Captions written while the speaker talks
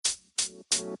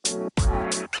All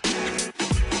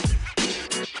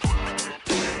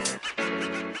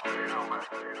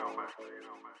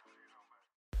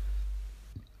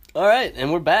right,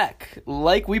 and we're back.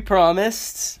 Like we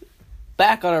promised,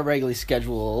 back on our regularly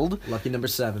scheduled. Lucky number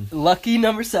 7.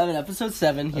 Episode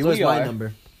 7. That was my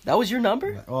number. That was your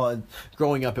number? Well,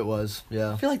 growing up it was,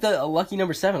 yeah. I feel like a lucky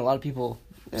number 7, a lot of people,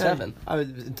 7.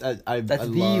 That's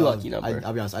the lucky number.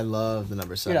 I'll be honest, I love the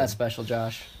number 7. You're not special,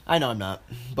 Josh. I know I'm not,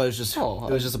 but it was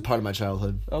just a part of my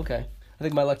childhood. Okay. I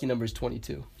think my lucky number is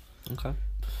 22. Okay.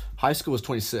 High school was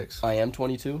 26. I am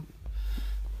 22.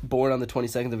 Born on the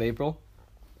 22nd of April.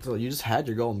 So you just had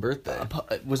your golden birthday.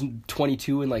 Wasn't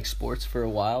 22 in like sports for a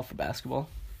while for basketball?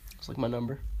 It's like my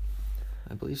number.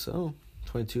 I believe so.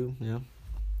 22, yeah.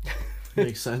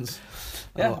 Makes sense.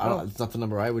 Yeah, it's not the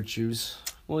number I would choose.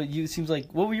 Well, it seems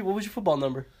like what was your football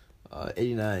number?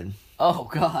 89. Oh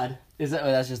God,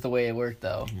 that's just the way it worked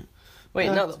though. Wait,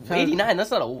 no, 89.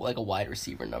 That's not a wide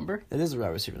receiver number. It is a wide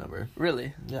receiver number.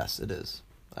 Really? Yes, it is.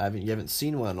 You haven't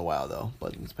seen one in a while though,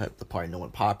 but it's probably no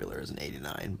one popular is an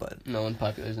 89. But no one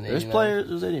popular is an 89.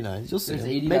 There's 89s. You'll see. There's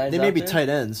 89s. They may be tight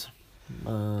ends.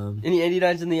 Any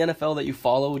 89s in the NFL that you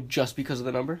follow just because of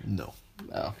the number? No.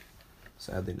 Oh,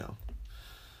 sadly no.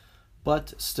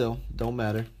 But still, don't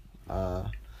matter.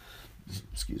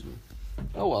 Excuse me.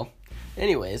 Oh well.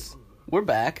 Anyways, we're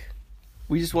back.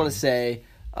 We just want to say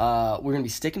we're gonna be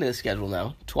sticking to the schedule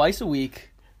now, twice a week,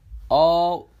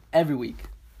 every week.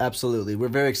 Absolutely. We're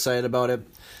very excited about it.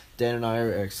 Dan and I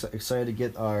are excited to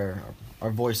get our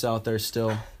voice out there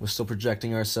still. We're still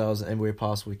projecting ourselves in any way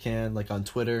possible we can, like on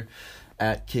Twitter,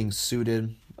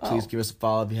 @KingsSuited. Please give us a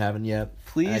follow if you haven't yet.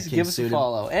 Please give us a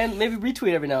follow. And maybe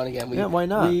retweet every now and again. Why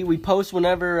not? We post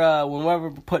whenever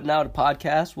we're putting out a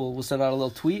podcast. We'll send out a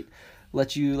little tweet.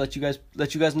 Let you guys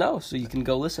know so you can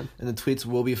go listen. And the tweets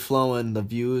will be flowing. The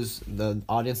views, the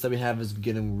audience that we have is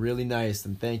getting really nice.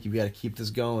 And thank you. We got to keep this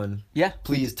going. Yeah.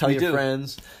 Please tell your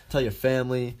friends, tell your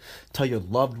family, tell your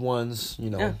loved ones.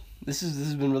 Yeah. This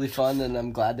has been really fun, and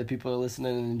I'm glad that people are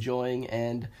listening and enjoying.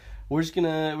 And we're just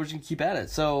gonna keep at it.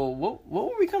 So what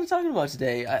were we kind of talking about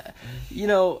today?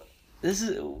 This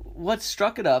is what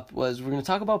struck it up was we're gonna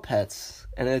talk about pets,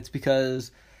 and it's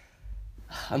because.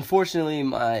 Unfortunately,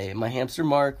 my hamster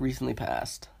Mark recently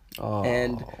passed,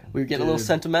 and we were getting a little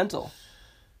sentimental.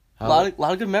 A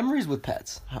lot of good memories with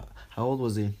pets. How old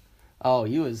was he? Oh,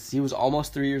 he was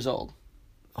almost 3 years old.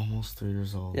 Almost 3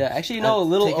 years old. Yeah, actually, a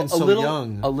little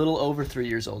young. A little over 3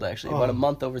 years old. Actually, about a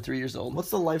month over 3 years old. What's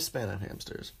the lifespan of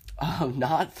hamsters?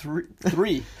 Not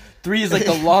 3. 3 is like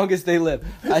the longest they live.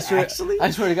 I swear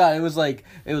to God, it was like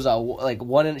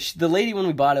one. The lady when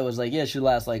we bought it was like, yeah, it should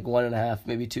last like 1.5,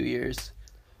 maybe 2 years.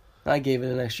 I gave it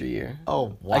an extra year.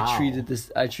 Oh, wow.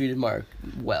 I treated Mark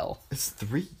well. It's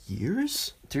 3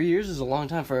 years? 3 years is a long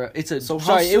time for it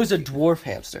was a dwarf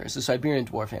hamster. It's a Siberian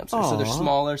dwarf hamster. Aww. So they're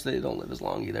smaller, so they don't live as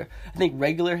long either. I think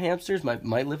regular hamsters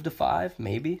might live to 5,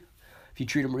 maybe, if you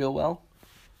treat them real well.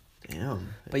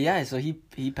 Damn. But yeah, so he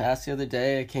passed the other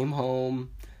day. I came home,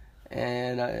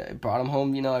 and I brought him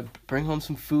home. I bring home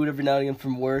some food every now and again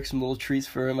from work, some little treats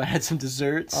for him. I had some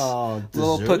desserts. Oh,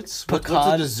 desserts? What's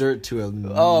a dessert to a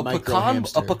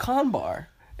hamster? A pecan bar.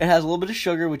 It has a little bit of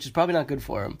sugar, which is probably not good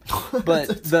for him.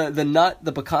 But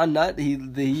the pecan nut, he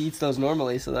eats those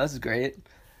normally, so that's great.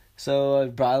 So I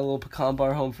brought a little pecan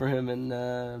bar home for him, and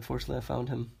unfortunately I found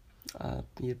him.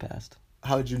 He had passed.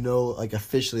 How did you know,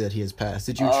 officially that he has passed?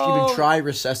 Did you even try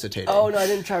resuscitating? Oh, no, I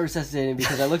didn't try resuscitating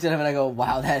because I looked at him and I go,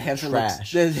 wow, that hamster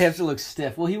looks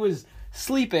stiff. Well, he was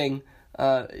sleeping.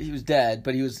 He was dead,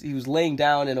 but he was laying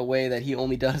down in a way that he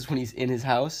only does when he's in his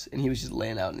house, and he was just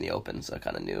laying out in the open, so I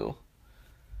kind of knew.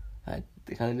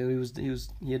 He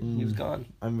was gone.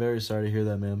 I'm very sorry to hear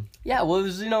that, man. Yeah, well, it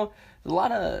was, a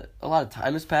lot of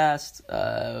time has passed.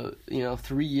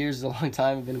 3 years is a long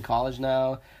time. I've been in college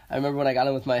now. I remember when I got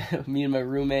in with me and my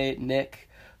roommate, Nick,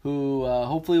 who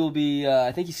hopefully will be,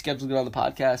 I think he's scheduled to get on the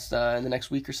podcast in the next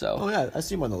week or so. Oh, yeah, I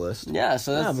see him on the list. Yeah,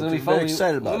 so that's going to be fun. Very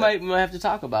excited about it. We might have to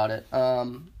talk about it.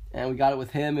 And we got it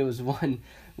with him. It was one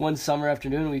summer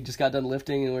afternoon. We just got done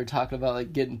lifting, and we were talking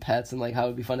about, getting pets and, how it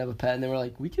would be fun to have a pet. And then we're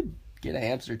like, we could get a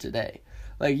hamster today.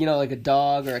 Like a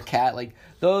dog or a cat.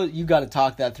 Those, you got to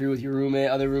talk that through with your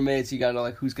other roommates. You got to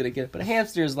know, who's going to get it. But a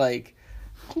hamster is you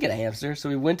can get a hamster. So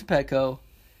we went to Petco.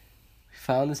 We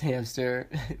found this hamster.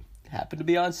 Happened to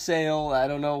be on sale. I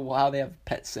don't know how they have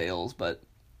pet sales, but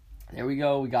there we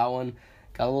go. We got one.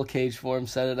 Got a little cage for him,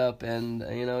 set it up, and,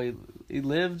 he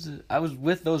lived. I was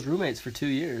with those roommates for 2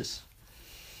 years.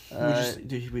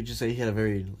 We just say he had a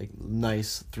very like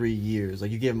nice 3 years.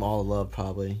 Like you gave him all the love,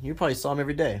 probably. You probably saw him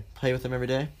every day, play with him every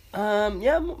day.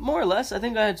 Yeah, more or less. I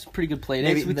think I had some pretty good play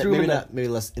dates. Maybe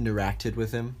less interacted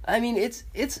with him. I mean, it's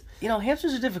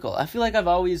hamsters are difficult. I feel like I've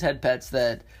always had pets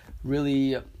that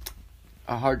really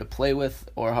are hard to play with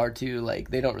or hard to like.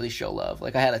 They don't really show love.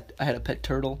 Like I had a pet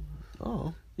turtle.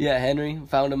 Oh. Yeah, Henry.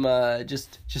 Found him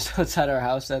just outside our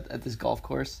house at this golf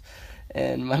course.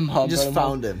 And my mom just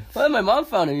found him. Well, my mom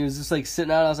found him. He was just like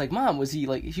sitting out. I was like, "Mom, was he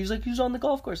like?" She was like, "He was on the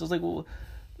golf course." I was like, "Well,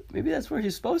 maybe that's where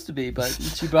he's supposed to be." But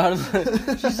she brought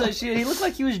him. She said he looked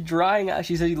like he was drying out.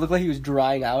 She said he looked like he was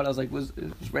drying out. I was like, was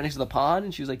right next to the pond?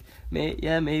 And she was like,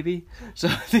 yeah, maybe. So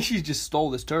I think she just stole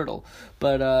this turtle.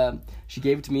 But she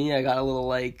gave it to me. I got a little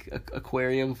like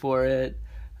aquarium for it.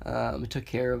 I took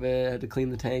care of it. I had to clean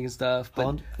the tank and stuff.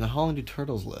 But how long do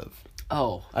turtles live?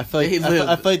 Oh, I feel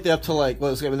like they're up to like.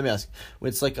 Well, let me ask. When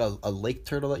it's like a lake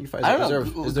turtle that you find. I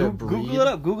don't know. Is there a breed?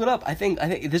 Google it up. I think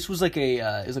this was like it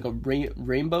was like a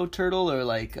rainbow turtle or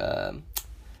like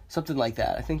something like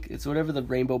that. I think it's whatever the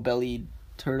rainbow bellied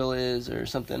turtle is or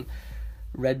something,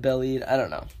 red bellied. I don't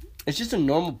know. It's just a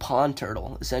normal pond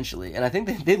turtle essentially, and I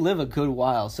think they live a good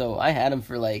while. So I had him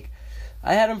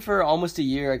for almost a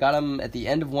year. I got him at the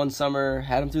end of one summer,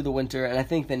 had him through the winter, and I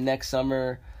think the next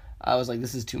summer. I was like,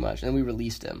 this is too much. And we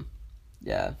released him.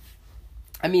 Yeah.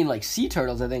 I mean, like, sea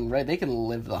turtles, I think, right? They can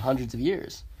live the hundreds of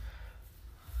years.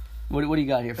 What do you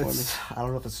got here for me? I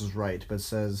don't know if this is right, but it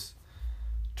says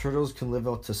turtles can live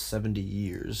up to 70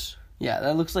 years. Yeah,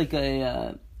 that looks like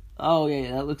a...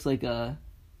 that looks like a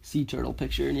sea turtle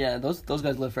picture. And yeah, those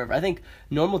guys live forever. I think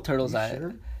normal turtles...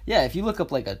 Sure? Yeah, if you look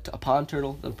up, like, a pond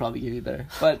turtle, they'll probably give you better.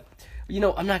 But,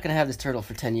 I'm not going to have this turtle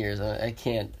for 10 years. I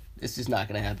can't... It's just not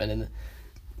going to happen. And...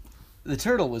 The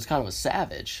turtle was kind of a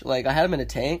savage. Like, I had him in a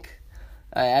tank.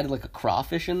 I added, like, a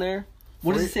crawfish in there.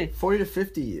 What does it say? 40 to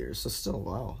 50 years. So still,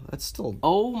 wow. That's still...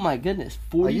 Oh, my goodness.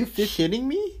 40 Are you kidding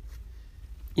me?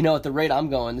 At the rate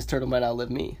I'm going, this turtle might outlive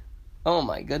me. Oh,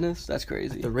 my goodness. That's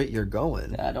crazy. At the rate you're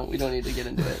going? Yeah, we don't need to get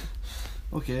into it.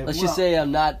 Okay. Let's just say I'm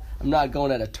not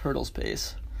going at a turtle's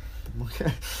pace.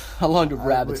 Okay. How long do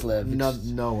rabbits live?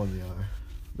 No one they are.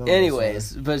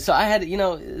 Anyways, but so I had,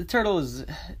 a turtle is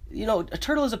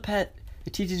a pet.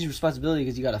 It teaches you responsibility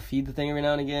because you got to feed the thing every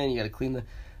now and again. You got to clean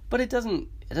but it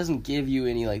doesn't give you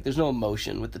any, like, there's no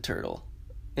emotion with the turtle.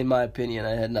 In my opinion,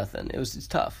 I had nothing. It's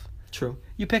tough. True.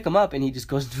 You pick him up and he just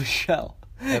goes into a shell.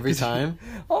 Every time?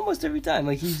 Almost every time.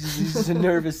 Like, he's just a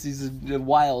nervous, he's a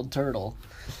wild turtle.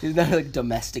 He's not a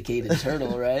domesticated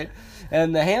turtle, right?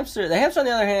 And the hamster on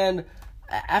the other hand,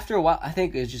 after a while, I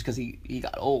think it was just because he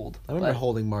got old. I remember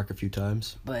holding Mark a few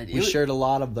times. But we shared a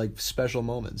lot of like special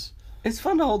moments. It's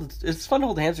fun to hold. It's fun to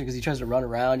hold the hamster because he tries to run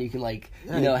around. You can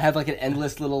have like an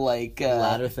endless little like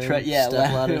ladder thing.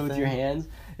 Ladder with your hands.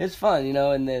 It's fun,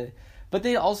 but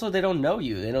they don't know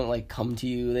you. They don't like come to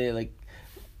you. They like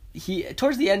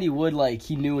towards the end he would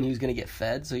he knew when he was gonna get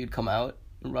fed, so he'd come out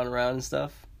and run around and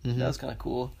stuff. Mm-hmm. That was kind of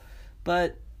cool,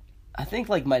 but. I think,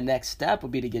 my next step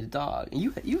would be to get a dog. And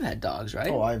you had dogs, right?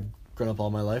 Oh, I've grown up all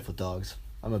my life with dogs.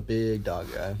 I'm a big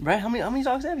dog guy. Right? How many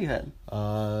dogs have you had?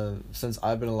 Since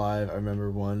I've been alive, I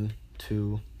remember 1,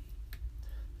 2,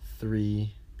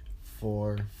 3,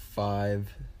 4,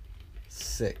 5,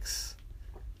 6.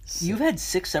 You've had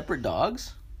 6 separate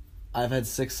dogs? I've had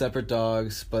 6 separate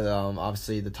dogs, but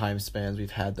obviously the time spans we've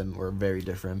had them were very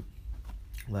different.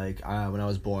 Like, when I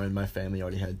was born, my family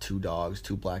already had 2 dogs,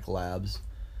 2 black labs.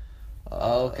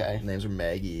 Okay. Names were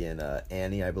Maggie and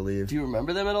Annie, I believe. Do you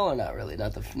remember them at all, or not really?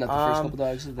 Not the first couple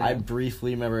dogs. I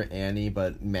briefly remember Annie,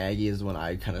 but Maggie is when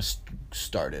I kind of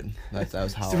started. That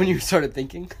was how. So when you started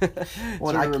thinking.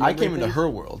 Well, I came into her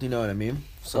world. You know what I mean?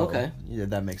 So, okay. Yeah,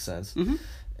 that makes sense. Mm-hmm.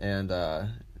 And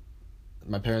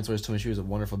my parents always told me she was a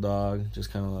wonderful dog, just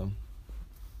kind of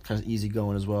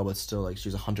easygoing as well, but still she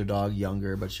was a hunter dog,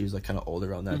 younger, but she was kind of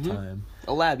older around that time.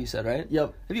 A lab, you said, right?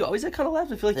 Yep. Have you always had kind of labs?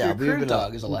 I feel like your current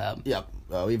dog is a lab. Yep.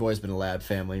 We've always been a lab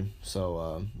family,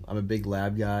 so I'm a big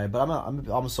lab guy, but I'm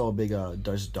also a big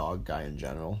just dog guy in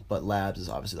general. But labs is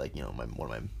obviously one of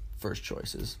my first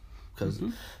choices because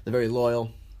they're very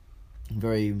loyal,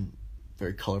 very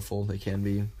very colorful. They can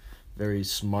be very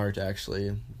smart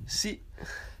actually.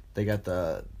 They got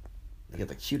the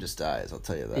cutest eyes, I'll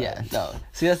tell you that. Yeah, no.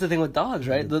 See, that's the thing with dogs,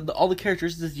 right? All the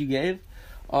characteristics you gave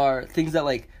are things that,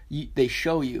 they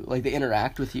show you. They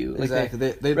interact with you.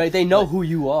 Exactly. They know who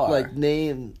you are.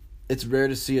 It's rare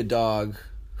to see a dog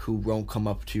who won't come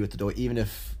up to you at the door, even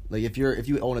if, if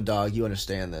you own a dog, you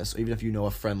understand this. Or even if you know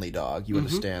a friendly dog, you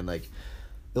understand,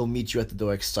 it'll meet you at the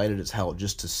door excited as hell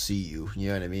just to see you. You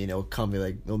know what I mean? It'll come,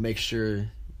 it'll make sure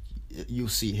you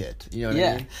see hit. You know what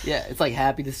I mean? Yeah. It's like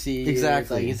happy to see you. Exactly.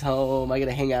 It's like he's home. I get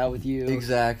to hang out with you.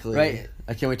 Exactly. Right.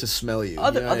 I can't wait to smell you.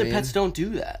 Other you know pets don't do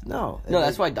that. No.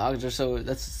 That's why dogs are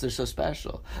they're so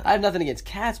special. I have nothing against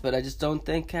cats, but I just don't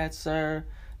think cats are.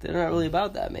 They're not really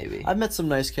about that. Maybe I've met some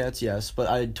nice cats, yes, but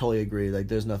I totally agree. Like,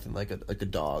 there's nothing like a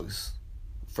dog's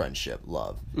friendship,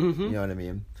 love. Mm-hmm. You know what I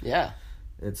mean? Yeah.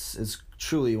 It's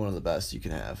truly one of the best you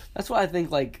can have. That's why I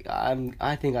think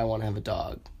I think I want to have a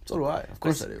dog. So do I. Of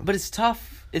course I do. But it's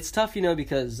tough. It's tough,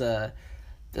 because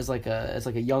there's like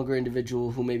a younger individual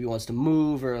who maybe wants to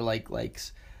move or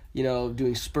likes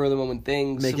doing spur of the moment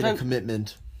things. Making a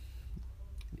commitment.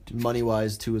 Money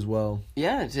wise too as well.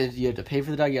 Yeah, you have to pay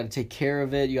for the dog. You got to take care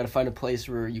of it. You got to find a place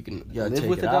where you can live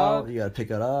with the dog. You got to pick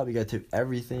it up. You got to take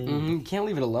everything. Mm-hmm. You can't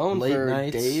leave it alone Late for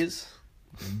nights, days.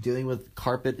 Dealing with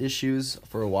carpet issues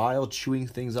for a while, chewing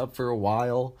things up for a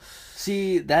while.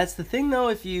 See, that's the thing though.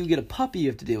 If you get a puppy, you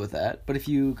have to deal with that. But if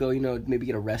you go, maybe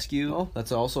get a rescue. Oh,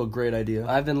 that's also a great idea.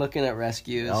 I've been looking at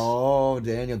rescues. Oh,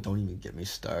 Daniel, don't even get me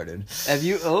started. Have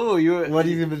you? Oh, you. What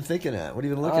have you been thinking at? What have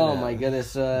you been looking at? Oh my goodness.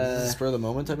 Is this a spur of the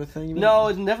moment type of thing? No,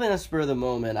 it's definitely not spur of the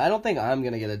moment. I don't think I'm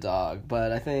gonna get a dog,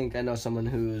 but I know someone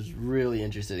who's really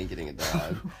interested in getting a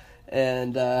dog.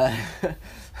 And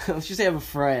let's just say I have a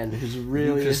friend who's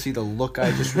really... You can see the look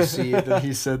I just received when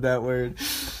he said that word.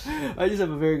 I just have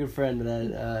a very good friend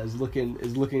that is looking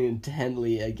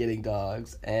intently at getting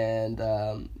dogs, and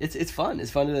it's fun.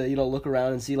 It's fun to look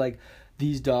around and see like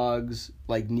these dogs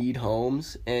like need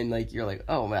homes, and like you're like,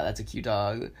 oh man, that's a cute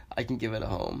dog. I can give it a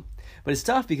home. But it's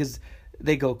tough because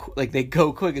they go quick.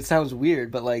 It sounds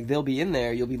weird, but like they'll be in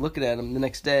there. You'll be looking at them the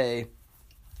next day.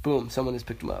 Boom, someone has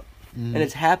picked them up. Mm-hmm. And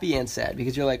it's happy and sad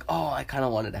because you're like, oh, I kind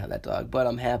of wanted to have that dog, but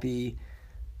I'm happy,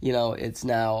 it's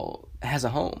now has a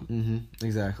home. Mm-hmm.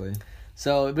 Exactly.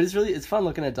 So, but it's fun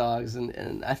looking at dogs,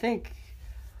 and I think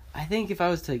if I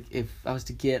was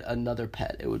to get another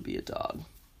pet, it would be a dog.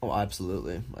 Oh,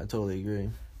 absolutely, I totally agree.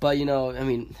 But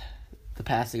the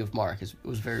passing of Mark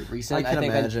was very recent. I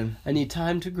think imagine. I need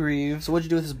time to grieve. So what'd you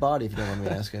do with his body, if you don't mind me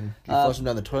asking? Did you flush him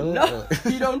down the toilet? No,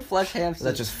 you don't flush hamsters.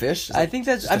 Is that just fish? I think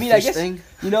that's. I guess thing?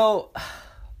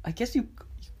 I guess you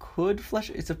could flush.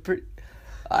 It's a pretty.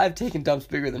 I've taken dumps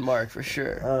bigger than Mark for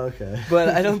sure. Oh, okay. But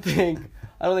I don't think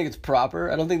it's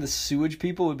proper. I don't think the sewage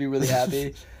people would be really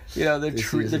happy.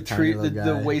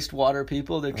 The wastewater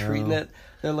people. They're treating it.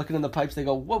 They're looking in the pipes. They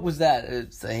go, "What was that?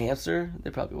 It's a hamster." They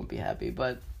probably won't be happy,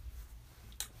 but.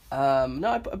 No,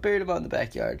 I buried him out in the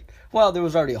backyard. Well, there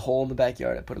was already a hole in the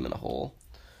backyard. I put him in a hole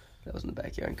that was in the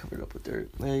backyard and covered it up with dirt.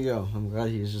 There you go. I'm glad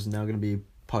he's just now going to be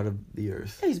part of the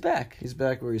earth. Yeah, he's back. He's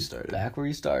back where he started.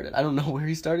 I don't know where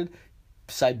he started.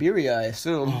 Siberia, I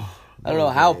assume. I don't know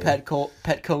how Petco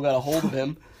got a hold of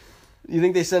him. You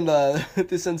think they send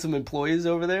some employees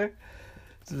over there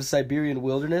to the Siberian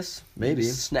wilderness? Maybe.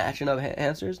 Snatching up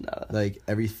hamsters? No. Like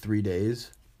every 3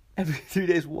 days? Every 3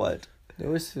 days what? They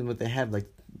always seem what they have,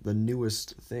 like the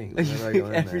newest thing.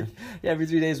 Every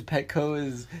 3 days,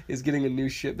 Petco is getting a new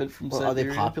shipment from Siberia. Are they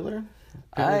popular?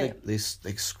 They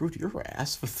screwed your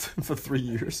ass for 3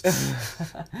 years.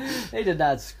 They did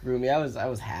not screw me. Towards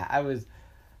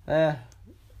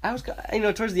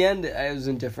the end, I was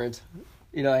indifferent.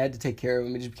 I had to take care of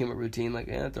him. It just became a routine. Like,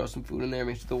 throw some food in there,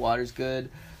 make sure the water's good,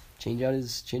 change out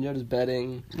his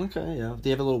bedding. Okay, yeah. Do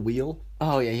you have a little wheel?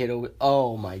 Oh yeah, he had a.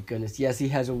 Oh my goodness, yes, he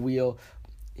has a wheel.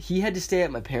 He had to stay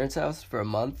at my parents' house for a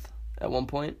month at one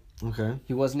point. Okay.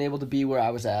 He wasn't able to be where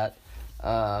I was at.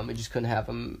 I just couldn't have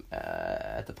him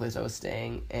at the place I was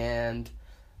staying, and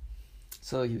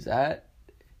so he was at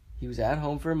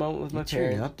home for a moment with my parents.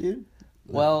 Cheering up, dude.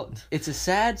 Well, it's a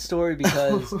sad story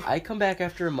because I come back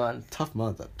after a month. Tough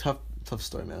month. Tough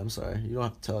story, man. I'm sorry. You don't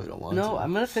have to tell if you don't want to. No,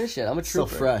 I'm gonna finish it. I'm a trooper.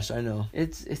 Still fresh, I know.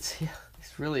 It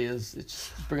really is. It's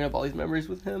just bringing up all these memories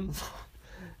with him.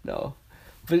 No,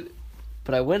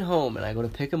 but I went home and I go to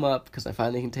pick him up because I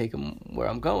finally can take him where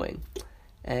I'm going,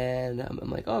 and I'm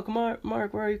like, oh, come on,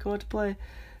 Mark, where are you? Come out to play.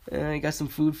 And I got some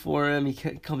food for him. He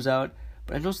comes out,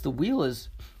 but I notice the wheel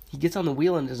he gets on the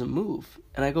wheel and doesn't move,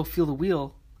 and I go feel the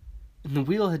wheel, and the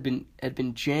wheel had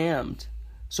been jammed,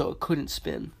 so it couldn't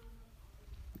spin.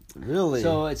 Really?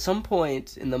 So at some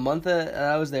point in the month that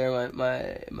I was there,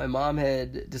 my mom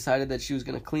had decided that she was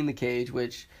going to clean the cage,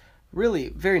 which really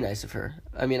very nice of her.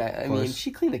 I mean,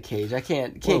 she cleaned the cage. I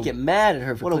can't get mad at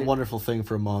her for what a wonderful thing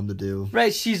for a mom to do.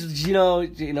 Right? She's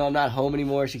I'm not home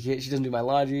anymore. She doesn't do my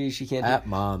laundry. She can't at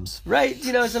moms. Right?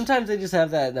 Sometimes they just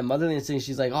have that motherly instinct.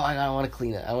 She's like, oh, I don't want to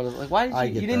clean it. I want to why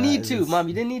did you didn't need to, Mom.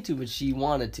 You didn't need to, but she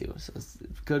wanted to. So it's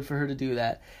good for her to do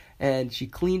that. And she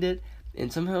cleaned it.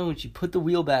 And somehow when she put the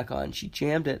wheel back on, she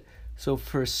jammed it. So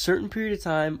for a certain period of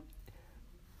time,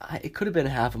 it could have been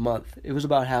half a month. It was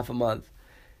about half a month.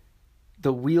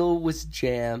 The wheel was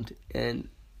jammed, and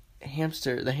the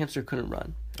hamster couldn't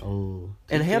run. Oh.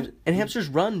 And hamsters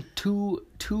run 2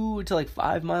 to like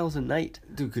 5 miles a night.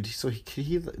 Dude, did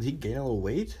he gain a little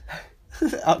weight?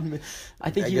 I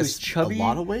think he was chubby. A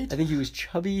lot of weight? I think he was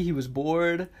chubby. He was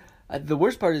bored. The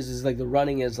worst part is like the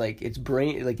running is like it's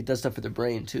brain, like it does stuff for the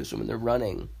brain too. So when they're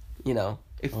running, you know,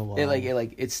 it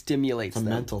stimulates them.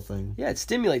 It's a mental thing. Yeah, it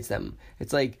stimulates them.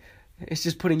 It's like it's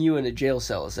just putting you in a jail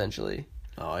cell essentially.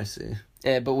 Oh, I see.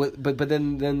 Yeah, but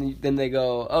then they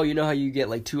go, oh, you know how you get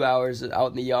like 2 hours out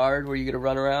in the yard where you get to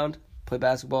run around, play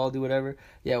basketball, do whatever?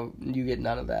 Yeah, you get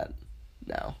none of that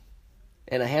now.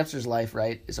 And a hamster's life,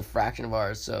 right, is a fraction of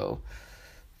ours. So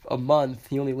a month,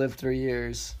 he only lived 3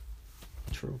 years.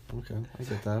 True. Okay, I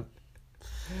get that.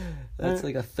 That's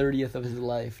like a 30th of his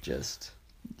life. Just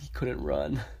he couldn't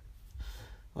run.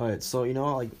 All right, so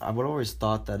like I would always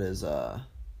thought that is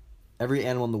every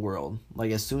animal in the world,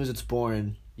 like as soon as it's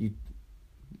born,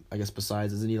 I guess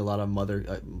besides doesn't need a lot of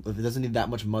if it doesn't need that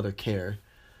much mother care,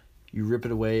 you rip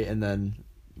it away and then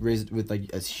raise it with like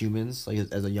as humans, like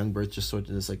as a young birth, just sort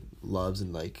of just like loves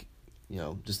and like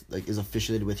just like is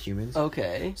affiliated with humans.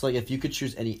 Okay. So like if you could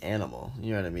choose any animal,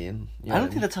 you know what I mean? I don't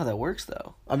think that's how that works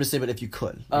though. I'm just saying, but if you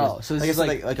could. Oh, so this is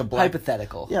like a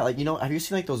hypothetical. Yeah, like have you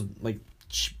seen like those like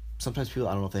sometimes people,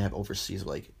 I don't know if they have overseas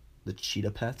like the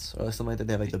cheetah pets or something like that.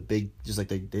 They have like the big, just like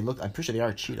they look. I'm pretty sure they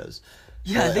are cheetahs.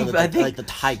 Yeah, I think like the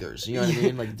tigers. You know what I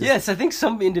mean? Like yes, I think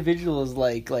some individuals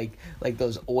like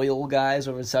those oil guys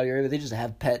over in Saudi Arabia. They just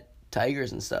have pet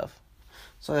tigers and stuff.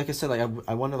 So like I said, like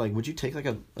I wonder, like would you take like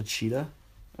a cheetah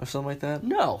or something like that?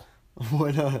 No. Why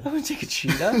not? I wouldn't take a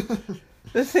cheetah.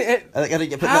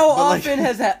 How often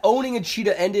has owning a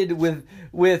cheetah ended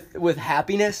with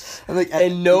happiness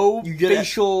and no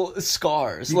facial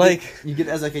scars? You get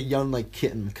as like a young like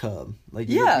kitten cub. Like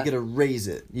you get to raise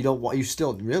it. You don't want, you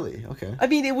still really okay. I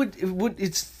mean,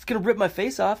 it's gonna rip my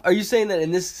face off. Are you saying that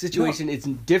in this situation it's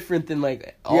different than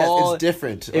like all? Yes, it's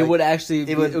different. It would actually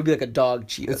it would be like a dog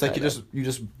cheetah. It's like you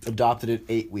just adopted it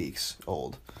 8 weeks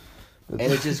old. And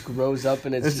it just grows up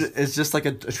and it's just like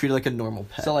treated like a normal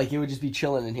pet. So like it would just be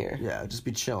chilling in here. Yeah, just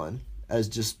be chilling as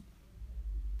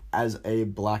a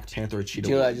black panther or cheetah. Do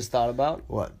you know what I just thought about?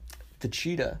 What? The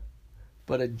cheetah,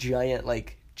 but a giant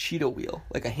like cheetah wheel,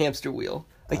 like a hamster wheel.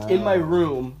 Like in my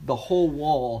room, the whole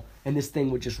wall, and this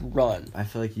thing would just run. I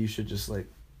feel like you should just like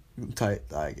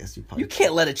I guess you probably. You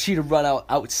can't let a cheetah run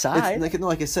outside.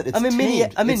 Like I said, it's I'm in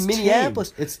tamed. I'm in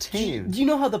Minneapolis. Tamed. It's tamed. Do you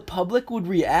know how the public would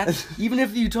react? Even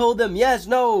if you told them, yes,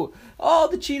 no,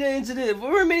 the cheetah incident,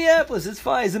 we're in Minneapolis, it's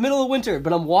fine, it's the middle of winter,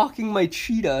 but I'm walking my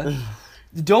cheetah.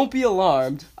 Don't be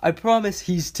alarmed. I promise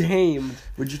he's tamed.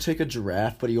 Would you take a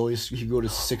giraffe, but you go to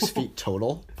 6 feet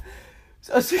total?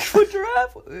 A 6-foot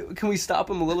giraffe? Can we stop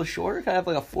him a little shorter? Can I have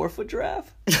like a 4-foot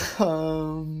giraffe?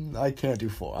 I can't do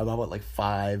 4. I'm about like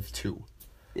 5'2".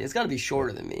 Yeah, it's got to be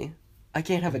shorter than me. I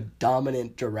can't have a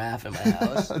dominant giraffe in my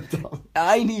house.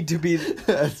 I need to be.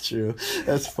 That's true.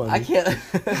 That's funny. I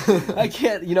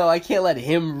can't let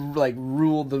him like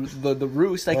rule the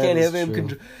roost. I can't have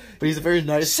him. But he's a very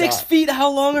nice. 6 feet.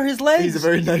 How long are his legs? He's a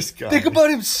very nice guy. Think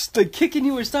about him like kicking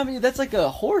you or stomping you. That's like a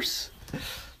horse.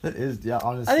 That is, yeah,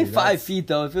 honestly. I think 5 feet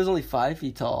though. If it was only 5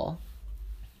 feet tall,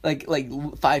 like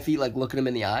 5 feet, like looking him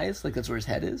in the eyes, like that's where his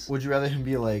head is. Would you rather him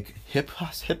be like hip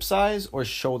size or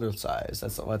shoulder size?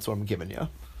 That's what I'm giving you.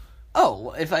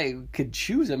 Oh, if I could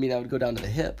choose, I mean, I would go down to the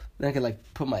hip. Then I could like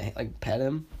put my pet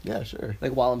him. Yeah, sure.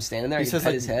 Like while I'm standing there, I could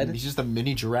pet his head. He's just a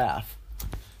mini giraffe.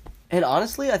 And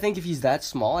honestly, I think if he's that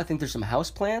small, I think there's some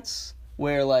houseplants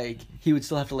where like he would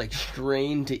still have to like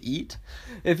strain to eat.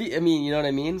 You know what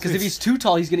I mean? Because if he's too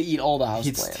tall, he's gonna eat all the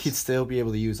houseplants. He'd still be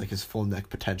able to use like his full neck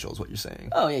potential, is what you're saying.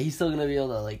 Oh yeah, he's still gonna be able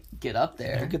to like get up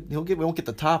there. We won't get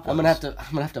the top ones. I'm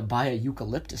gonna have to buy a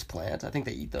eucalyptus plant. I think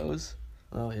they eat those.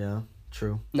 Oh yeah,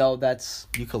 true. No, that's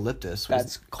eucalyptus.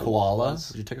 That's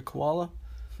koalas. Would you take a koala?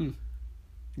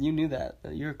 You knew that.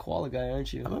 You're a koala guy,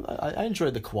 aren't you? I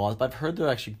enjoyed the koalas, but I've heard they're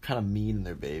actually kind of mean in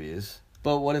their babies.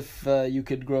 But what if you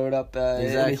could grow it up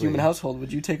in a human household?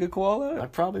 Would you take a koala? I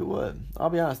probably would.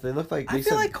 I'll be honest. They look like... I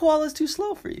feel like koala's too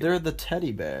slow for you. They're the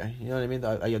teddy bear. You know what I mean?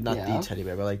 The teddy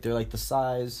bear, but like they're like the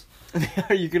size...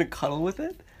 Are you going to cuddle with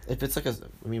it? If it's like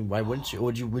why wouldn't you?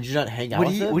 Would you not hang out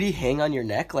with it? Would he hang on your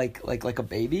neck like a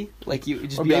baby? Like you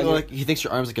just or maybe like he thinks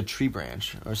your arm's like a tree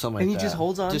branch or something like that. And he just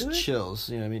holds on to it? Just chills.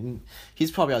 You know what I mean?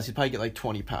 He'd probably get like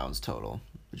 20 pounds total.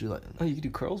 Would you like... Oh, you could do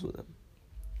curls with him.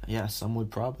 Yeah, some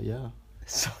would probably, yeah.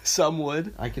 Some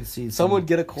would. I can see some would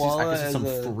get a koala. I can see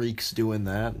some freaks doing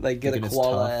that. Like get a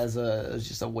koala as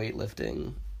just a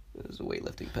weightlifting. It was a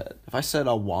weightlifting pet. If I said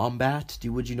a wombat,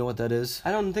 would you know what that is?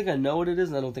 I don't think I know what it is,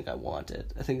 and I don't think I want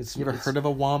it. I think it's... You ever heard of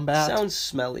a wombat? Sounds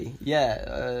smelly.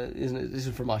 Yeah, is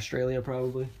it from Australia,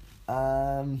 probably?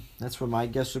 That's what my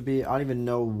guess would be. I don't even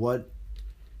know what...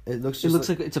 It looks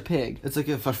like it's a pig. It's like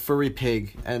a furry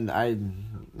pig, and I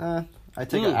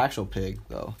take an actual pig,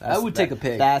 though. I would take a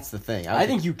pig. That's the thing. I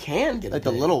think you can get a pig. Like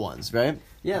the little ones, right?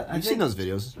 Yeah. You've seen those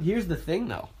videos. Here's the thing,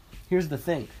 though.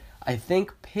 I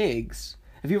think pigs...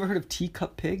 Have you ever heard of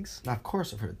teacup pigs? Of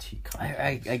course I've heard of teacup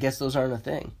pigs. I guess those aren't a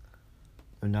thing.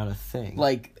 They're not a thing.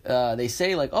 Like, they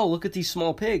say, like, oh, look at these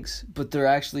small pigs. But they're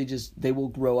actually they will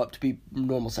grow up to be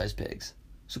normal-sized pigs.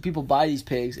 So people buy these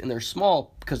pigs, and they're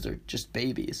small because they're just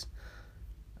babies.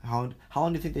 How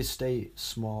long do you think they stay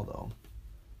small,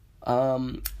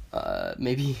 though?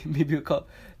 Maybe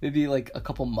like a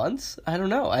couple months? I don't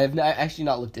know. I have actually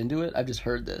not looked into it. I've just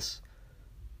heard this.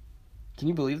 Can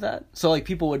you believe that? So, like,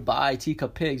 people would buy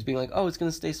teacup pigs being like, oh, it's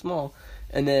going to stay small.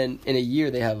 And then in a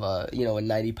year, they have a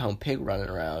 90-pound pig running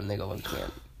around. And they go, we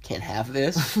can't have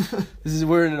this.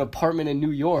 We're in an apartment in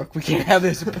New York. We can't have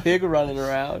this pig running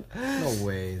around. No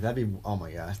way. That'd be, oh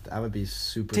my gosh. That would be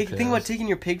super Think about taking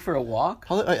your pig for a walk.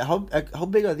 How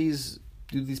big are these,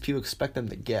 do these people expect them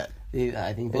to get?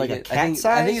 I think a cat size?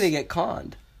 I think they get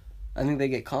conned. I think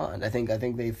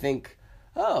they think,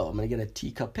 oh, I'm going to get a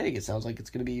teacup pig. It sounds like it's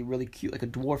going to be really cute, like a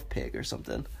dwarf pig or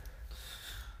something.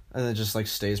 And it just, like,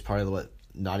 stays probably,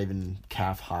 not even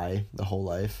calf high the whole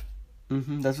life.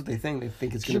 Mm-hmm. That's what they think. They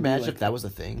think it's going to be. Could you imagine if that was a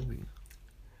thing?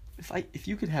 If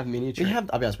you could have miniature,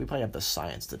 I'll be honest, we probably have the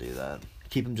science to do that.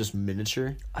 Keep them just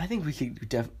miniature. I think we could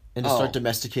definitely. And to start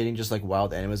domesticating just like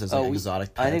wild animals as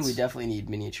exotic pets. I think we definitely need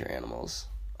miniature animals.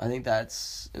 I think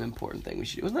that's an important thing we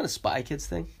should do. Wasn't that a Spy Kids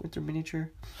thing with their miniature?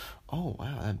 Oh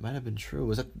wow, that might have been true.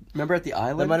 Was that? Remember at the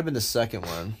island? That might have been the second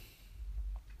one.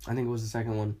 I think it was the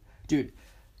second one, dude.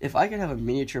 If I could have a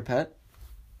miniature pet.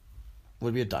 Would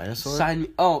it be a dinosaur? Sign me.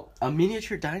 Oh, a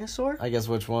miniature dinosaur? I guess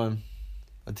which one?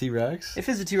 A T-Rex? If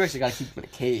it's a T-Rex, I gotta keep him in a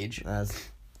cage.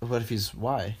 What if he's...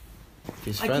 Why? If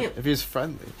he's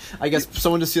friendly. I guess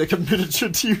someone to see like a miniature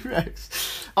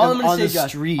T-Rex on the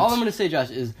street. All I'm gonna say,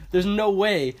 Josh, is there's no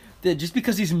way that just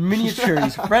because he's miniature and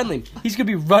he's friendly, he's gonna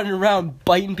be running around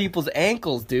biting people's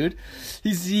ankles, dude.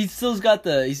 He's still got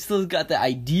the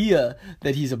idea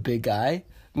that he's a big guy.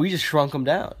 We just shrunk him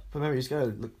down. But remember, he's got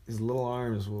his little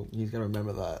arms. Well, he's got to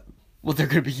remember that. Well, they're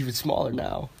going to be even smaller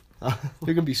now. They're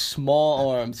going to be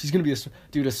small arms. He's going to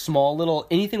be a small little,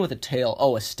 anything with a tail.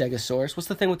 Oh, a stegosaurus. What's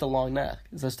the thing with the long neck?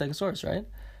 Is that a stegosaurus, right?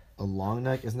 A long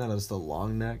neck? Isn't that just a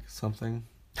long neck something?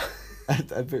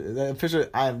 I'm pretty sure,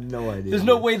 I have no idea. There's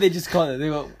no way they just call it. They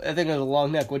go, I think it was a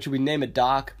long neck. What should we name it,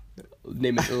 Doc?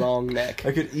 Name it Long Neck.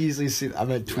 I could easily see that. I'm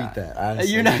going to tweet that,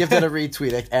 honestly. You're not... Give that a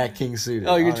retweet at King Suited.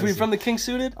 Oh, you're tweeting from the King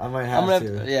Suited? I might have to.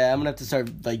 I'm going to have to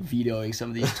start, like, vetoing some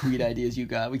of these tweet ideas you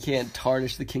got. We can't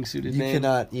tarnish the King Suited name. You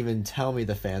cannot even tell me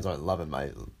the fans aren't loving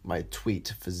my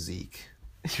tweet physique.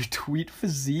 Your tweet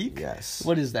physique? Yes.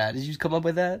 What is that? Did you just come up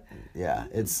with that? Yeah,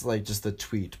 it's like just the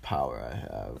tweet power I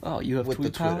have. Oh, you have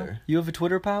tweet power? Twitter. You have a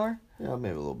Twitter power? Yeah,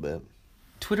 maybe a little bit.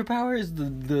 Twitter power is the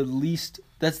least...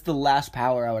 That's the last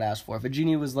power I would ask for. If a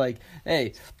genie was like,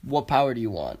 hey, what power do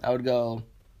you want? I would go,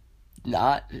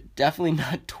 definitely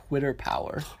not Twitter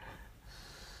power.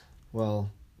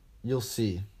 Well, you'll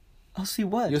see. I'll see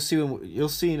what? You'll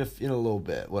see in a little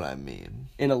bit what I mean.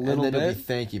 In a little bit? And then you'll be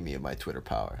thanking me of my Twitter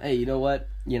power. Hey, you know what?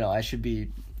 I should be...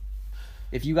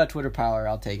 If you got Twitter power,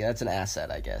 I'll take it. That's an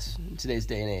asset, I guess, in today's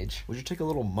day and age. Would you take a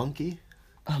little monkey?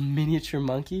 A miniature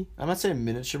monkey? I'm not saying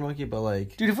miniature monkey, but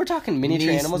like... Dude, if we're talking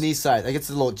miniature animals... Knee size. Like, it's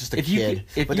just a kid,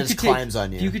 but it just climbs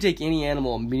on you. If you could take any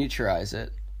animal and miniaturize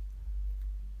it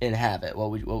and have it, what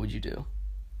would you do?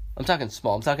 I'm talking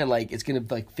small. I'm talking like it's going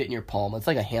to like fit in your palm. It's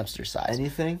like a hamster size.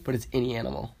 Anything? But it's any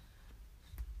animal.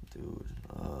 Dude,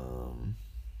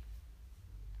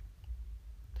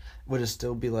 would it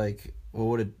still be like...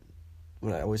 Would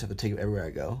I always have to take it everywhere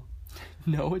I go?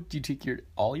 No, do you take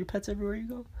all your pets everywhere you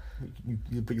go?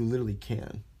 But you literally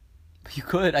can. You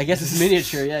could. I guess it's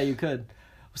miniature. Yeah, you could.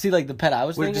 See, like the pet I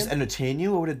was thinking. Would it just entertain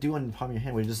you? What would it do on the palm of your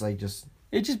hand? Would it just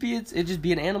It'd just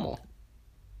be an animal,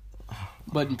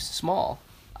 but small.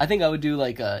 I think I would do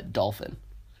like a dolphin.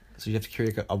 So you have to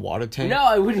carry a water tank? No,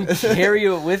 I wouldn't carry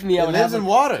it with me. It lives in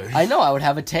water. I know. I would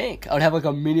have a tank. I would have like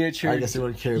a miniature. I guess it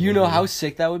wouldn't carry. You know how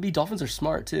sick that would be? Dolphins are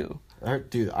smart too. I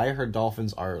heard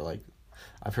dolphins are like.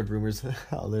 I've heard rumors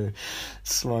how they're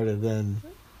smarter than.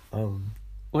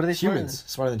 What are they humans?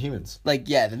 Smarter than humans. Like,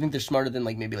 yeah, I think they're smarter than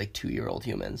like maybe like 2-year-old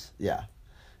humans. Yeah,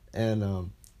 and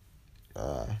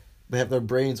they have their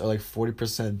brains are like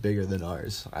 40% bigger than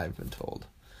ours. I've been told.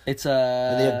 It's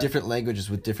and they have different languages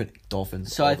with different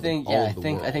dolphins. So I think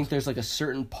there's like a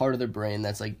certain part of their brain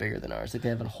that's like bigger than ours. Like they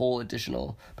have a whole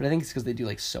additional, but I think it's because they do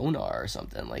like sonar or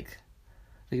something. Like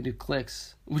they can do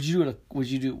clicks.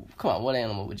 Come on, what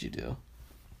animal would you do?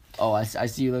 Oh, I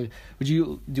see you. Would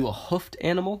you do a hoofed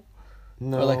animal?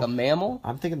 No. Or like a mammal?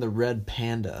 I'm thinking the red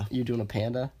panda. You're doing a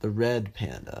panda? The red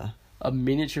panda. A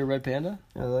miniature red panda?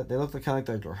 Yeah, they look kind of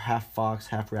like they're half fox,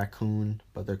 half raccoon,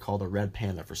 but they're called a red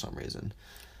panda for some reason.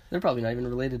 They're probably not even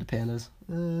related to pandas.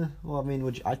 Well, I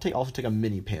mean, I'd also take a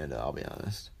mini panda, I'll be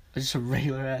honest. Just a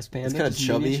regular ass panda? It's kind of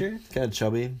chubby. Kind of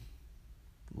chubby.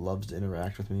 Loves to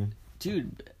interact with me.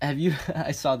 Dude,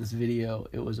 I saw this video.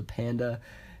 It was a panda.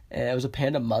 It was a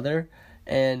panda mother,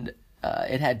 and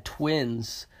it had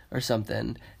twins or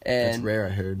something. And it's rare, I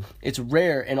heard. It's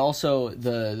rare, and also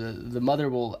the mother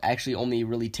will actually only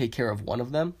really take care of one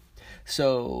of them.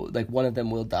 So, like, one of them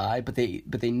will die, but they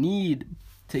need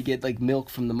to get like milk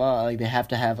from the mom. Like they have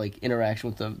to have like interaction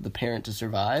with the parent to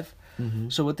survive. Mm-hmm.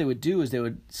 So what they would do is they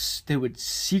would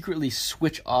secretly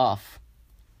switch off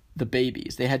the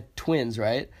babies. They had twins,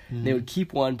 right? Mm-hmm. They would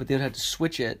keep one, but they would have to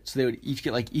switch it, so they would each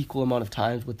get like equal amount of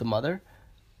times with the mother.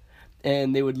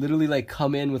 And they would literally like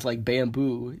come in with like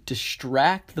bamboo,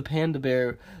 distract the panda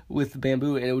bear with the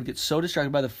bamboo, and it would get so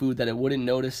distracted by the food that it wouldn't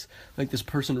notice like this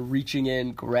person reaching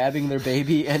in, grabbing their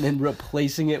baby, and then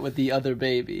replacing it with the other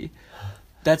baby.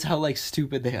 That's how like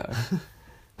stupid they are.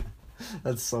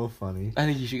 That's so funny. I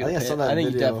think you should get a panda. I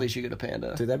think you definitely should get a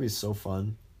panda. Dude, that'd be so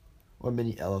fun. Or a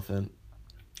mini elephant.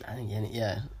 I think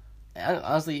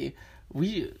honestly,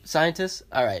 we scientists.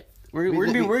 All right, we're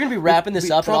gonna be wrapping this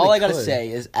up, and all I gotta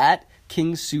say is at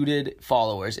King Suited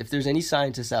followers, if there's any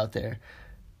scientists out there,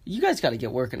 you guys got to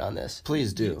get working on this.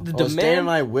 Please do. Dan and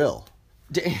I will.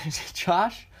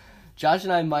 Josh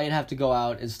and I might have to go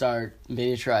out and start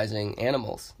miniaturizing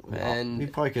animals. And we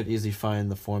probably could easily find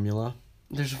the formula.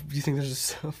 Do you think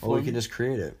there's a formula? Or we can just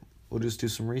create it. We'll just do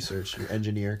some research. You're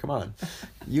engineer. Come on.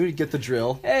 You get the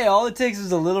drill. Hey, all it takes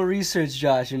is a little research,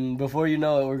 Josh, and before you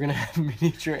know it, we're going to have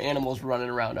miniature animals running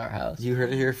around our house. You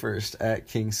heard it here first at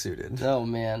King Suited. Oh,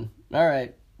 man. All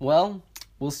right. Well,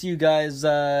 we'll see you guys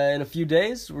in a few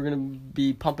days. We're going to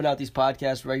be pumping out these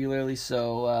podcasts regularly,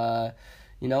 so...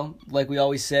 like we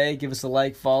always say, give us a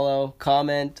like, follow,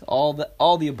 comment, all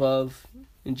the above.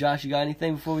 And Josh, you got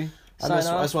anything before we sign off?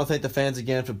 I just want to thank the fans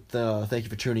again thank you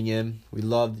for tuning in. We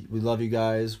love you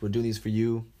guys. We're doing these for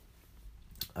you.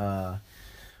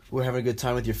 We're having a good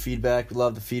time with your feedback. We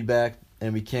love the feedback,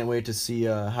 and we can't wait to see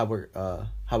how we're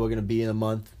gonna be in a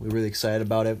month. We're really excited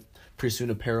about it. Pretty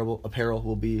soon, apparel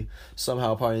will be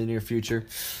somehow probably in the near future.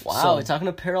 Wow, we're talking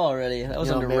apparel already. That was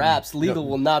under wraps. Legal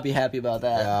will not be happy about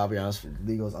that. Yeah, I'll be honest.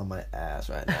 Legal's on my ass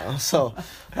right now. So, all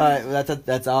right,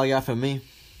 that's all I got from me.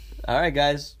 All right,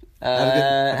 guys.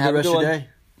 Have a good rest of your day.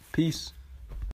 Peace.